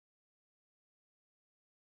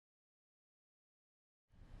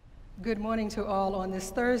Good morning to all on this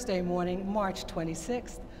Thursday morning, March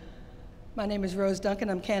 26th. My name is Rose Duncan.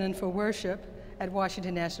 I'm canon for worship at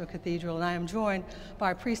Washington National Cathedral, and I am joined by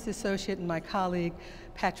a priest associate and my colleague,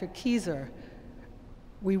 Patrick Keyser.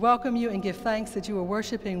 We welcome you and give thanks that you are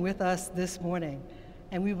worshiping with us this morning.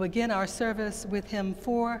 And we begin our service with hymn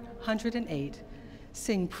 408,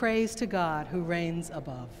 Sing Praise to God Who Reigns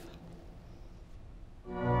Above.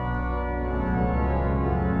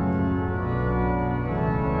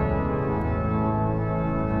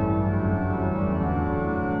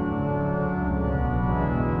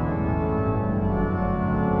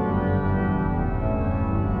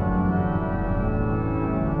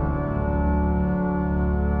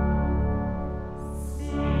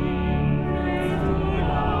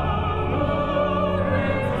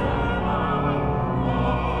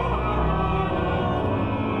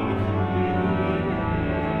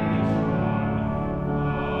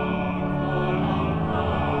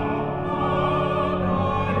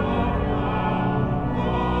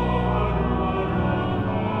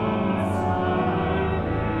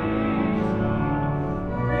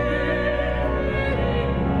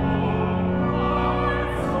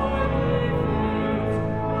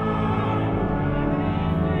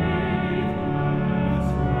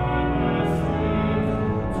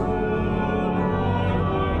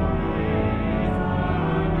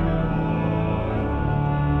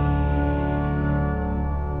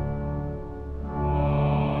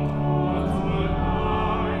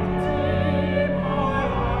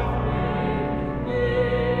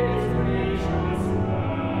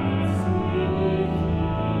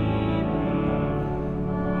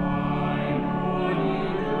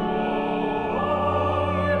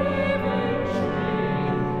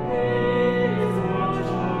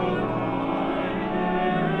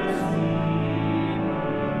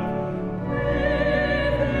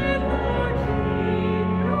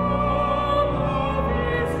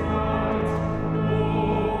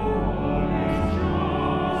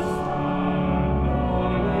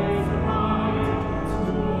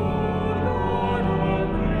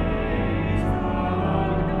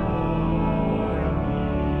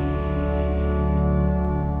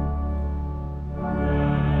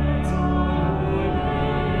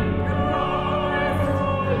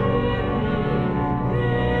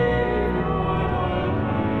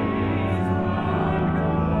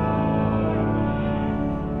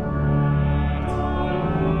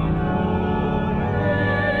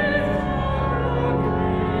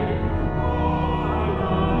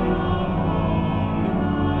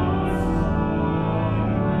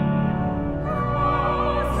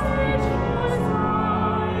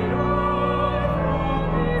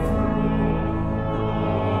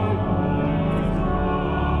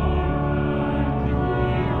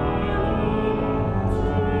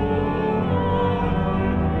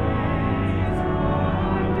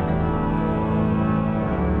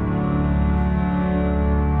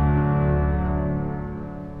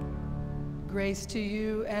 Grace to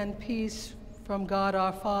you and peace from God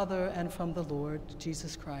our Father and from the Lord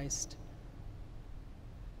Jesus Christ.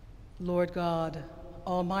 Lord God,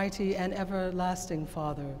 Almighty and everlasting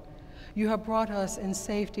Father, you have brought us in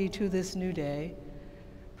safety to this new day.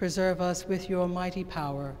 Preserve us with your mighty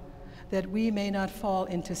power, that we may not fall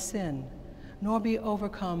into sin, nor be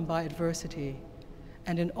overcome by adversity.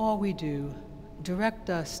 And in all we do, direct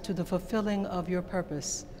us to the fulfilling of your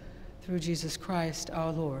purpose, through Jesus Christ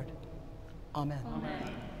our Lord. Amen.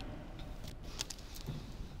 Amen.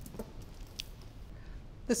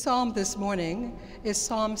 The psalm this morning is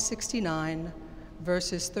Psalm 69,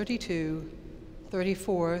 verses 32,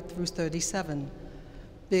 34 through 37,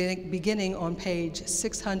 beginning on page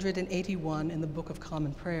 681 in the Book of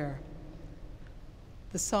Common Prayer.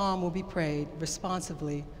 The psalm will be prayed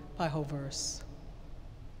responsively by whole verse.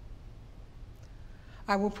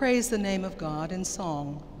 I will praise the name of God in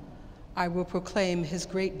song. I will proclaim his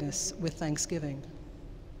greatness with thanksgiving.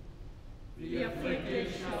 The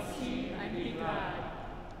afflicted shall see and be glad.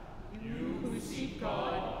 You who seek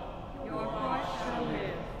God, your heart shall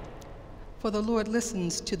live. For the Lord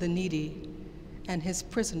listens to the needy, and his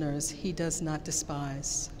prisoners he does not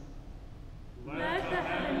despise. Let the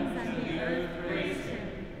heavens and the earth praise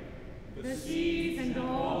him, the seas and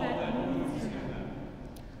all that moves in them.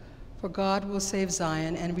 For God will save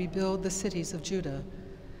Zion and rebuild the cities of Judah.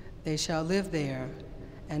 They shall live there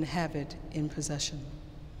and have it in possession.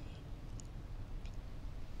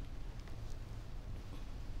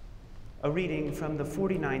 A reading from the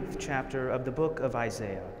 49th chapter of the book of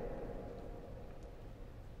Isaiah.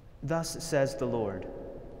 Thus says the Lord,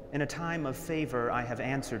 in a time of favor I have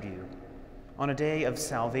answered you. On a day of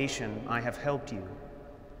salvation I have helped you.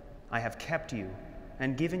 I have kept you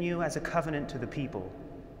and given you as a covenant to the people,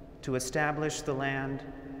 to establish the land,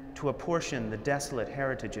 to apportion the desolate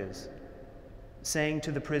heritages, saying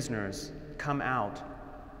to the prisoners, "Come out,"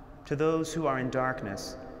 to those who are in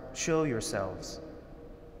darkness, "Show yourselves."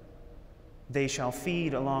 They shall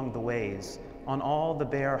feed along the ways, on all the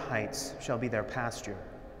bare heights shall be their pasture.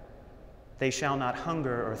 They shall not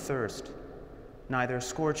hunger or thirst, neither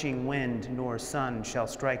scorching wind nor sun shall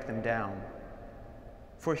strike them down.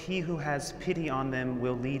 For he who has pity on them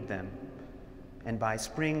will lead them, and by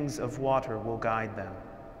springs of water will guide them.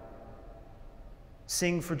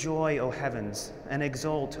 Sing for joy, O heavens, and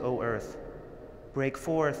exult, O earth. Break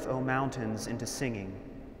forth, O mountains, into singing.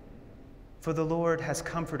 For the Lord has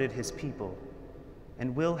comforted his people,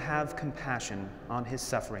 and will have compassion on his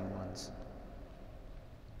suffering ones.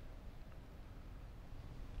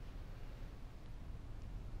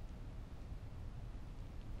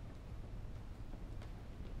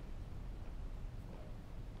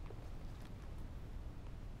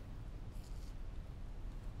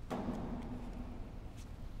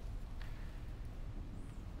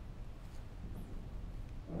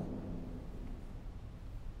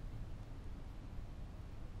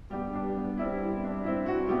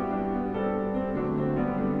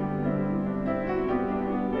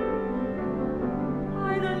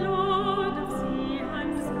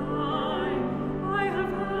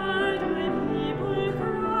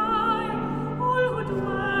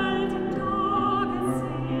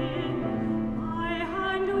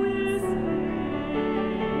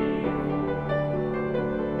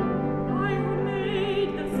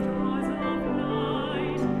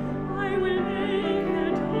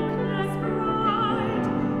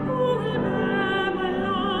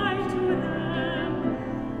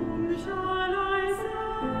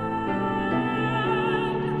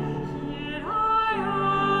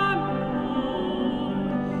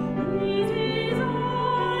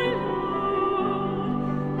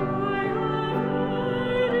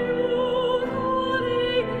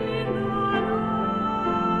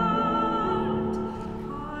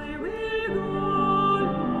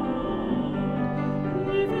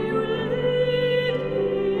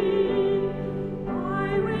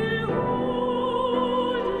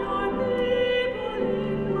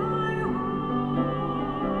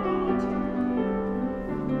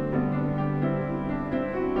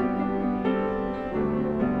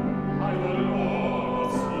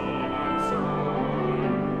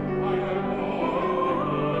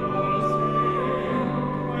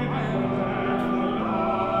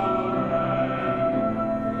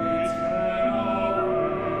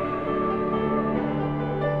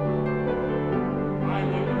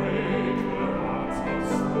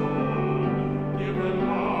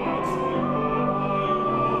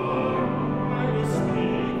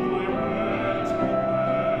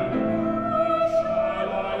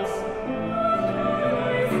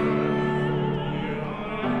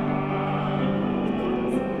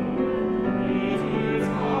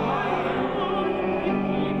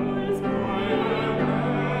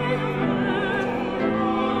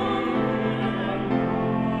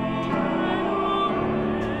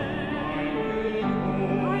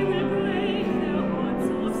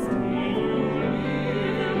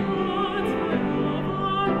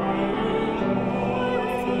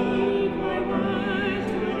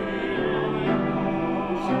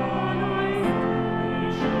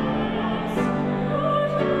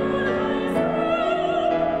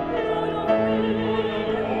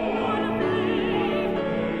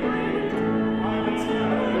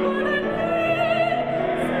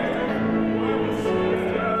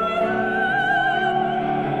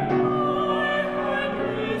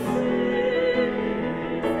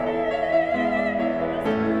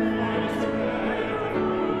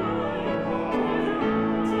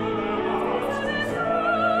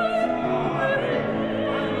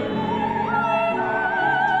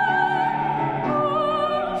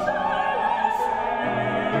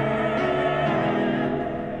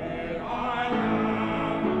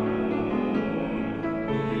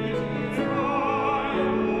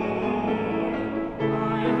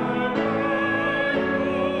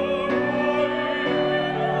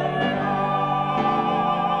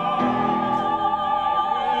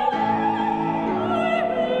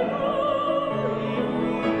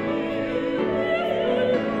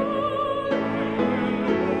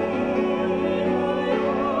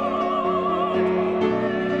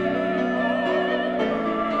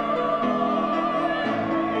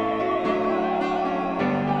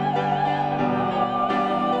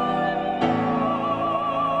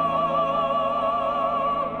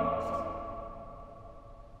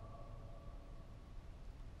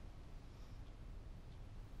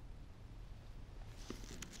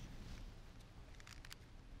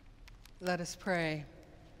 Let us pray.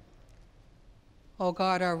 O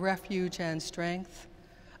God, our refuge and strength,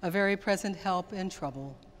 a very present help in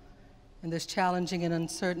trouble. In this challenging and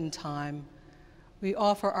uncertain time, we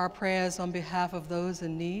offer our prayers on behalf of those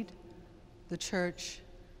in need, the church,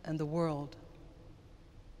 and the world.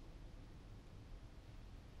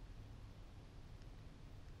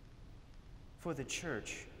 For the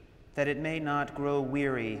church, that it may not grow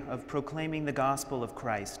weary of proclaiming the gospel of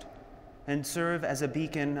Christ and serve as a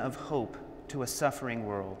beacon of hope to a suffering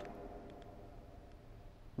world.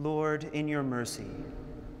 Lord, in your mercy,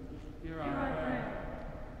 Hear our prayer.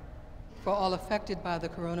 For all affected by the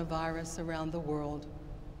coronavirus around the world,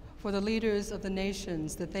 for the leaders of the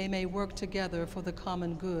nations, that they may work together for the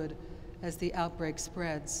common good as the outbreak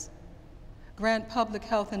spreads. Grant public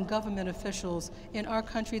health and government officials in our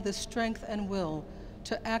country the strength and will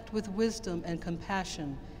to act with wisdom and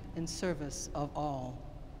compassion in service of all.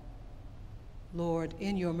 Lord,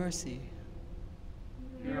 in your mercy,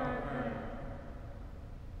 Hear our prayer.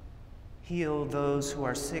 heal those who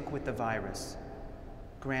are sick with the virus.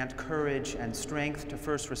 Grant courage and strength to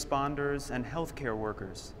first responders and healthcare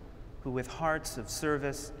workers who, with hearts of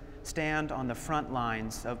service, stand on the front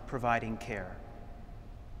lines of providing care.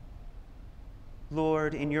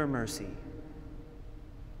 Lord, in your mercy,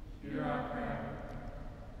 Hear our prayer.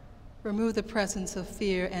 remove the presence of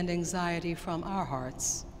fear and anxiety from our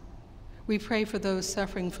hearts. We pray for those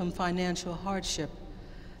suffering from financial hardship,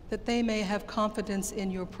 that they may have confidence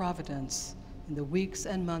in your providence in the weeks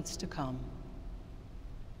and months to come.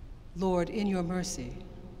 Lord, in your mercy,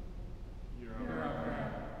 Hear our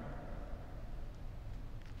prayer.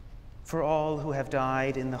 for all who have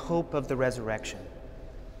died in the hope of the resurrection,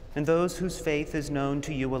 and those whose faith is known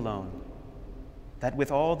to you alone, that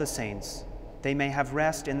with all the saints they may have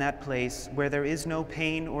rest in that place where there is no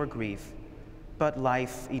pain or grief, but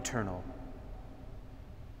life eternal.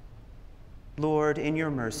 Lord, in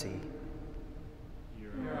your mercy,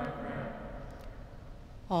 Hear our prayer.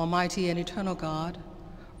 Almighty and eternal God,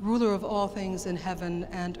 ruler of all things in heaven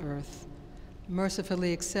and earth,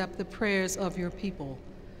 mercifully accept the prayers of your people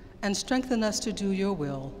and strengthen us to do your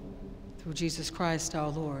will, through Jesus Christ our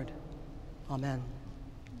Lord. Amen.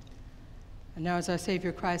 And now, as our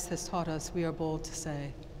Savior Christ has taught us, we are bold to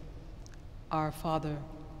say, Our Father,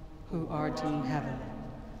 who art in heaven,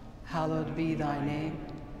 hallowed be thy name.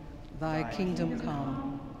 Thy kingdom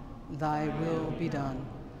come, thy will be done,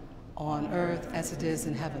 on earth as it is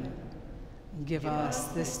in heaven. Give us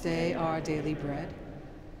this day our daily bread,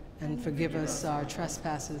 and forgive us our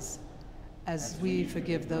trespasses, as we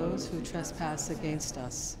forgive those who trespass against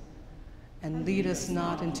us. And lead us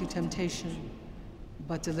not into temptation,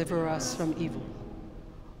 but deliver us from evil.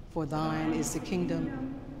 For thine is the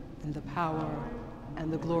kingdom, and the power,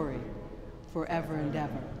 and the glory, forever and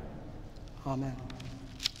ever. Amen.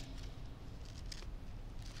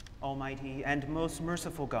 Almighty and most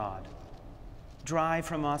merciful God, drive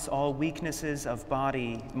from us all weaknesses of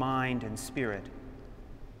body, mind, and spirit,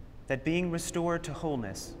 that being restored to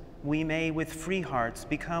wholeness, we may with free hearts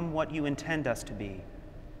become what you intend us to be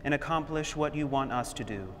and accomplish what you want us to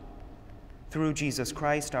do. Through Jesus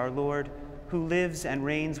Christ our Lord, who lives and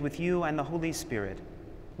reigns with you and the Holy Spirit,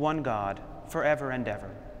 one God, forever and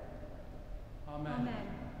ever. Amen.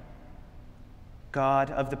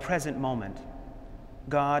 God of the present moment,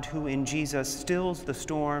 God who in Jesus stills the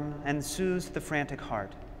storm and soothes the frantic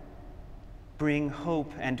heart, bring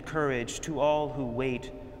hope and courage to all who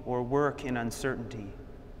wait or work in uncertainty.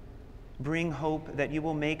 Bring hope that you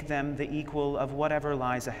will make them the equal of whatever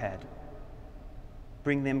lies ahead.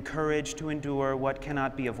 Bring them courage to endure what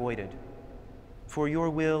cannot be avoided. For your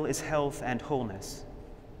will is health and wholeness.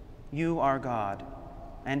 You are God,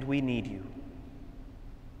 and we need you.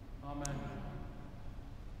 Amen.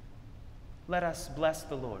 Let us bless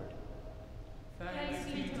the Lord.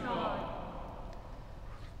 Thanks be to God.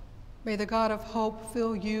 May the God of hope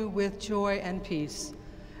fill you with joy and peace,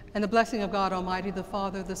 and the blessing of God Almighty, the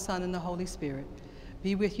Father, the Son, and the Holy Spirit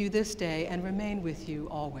be with you this day and remain with you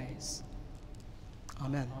always.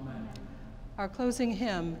 Amen. Amen. Our closing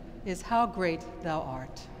hymn is How Great Thou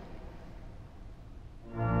Art.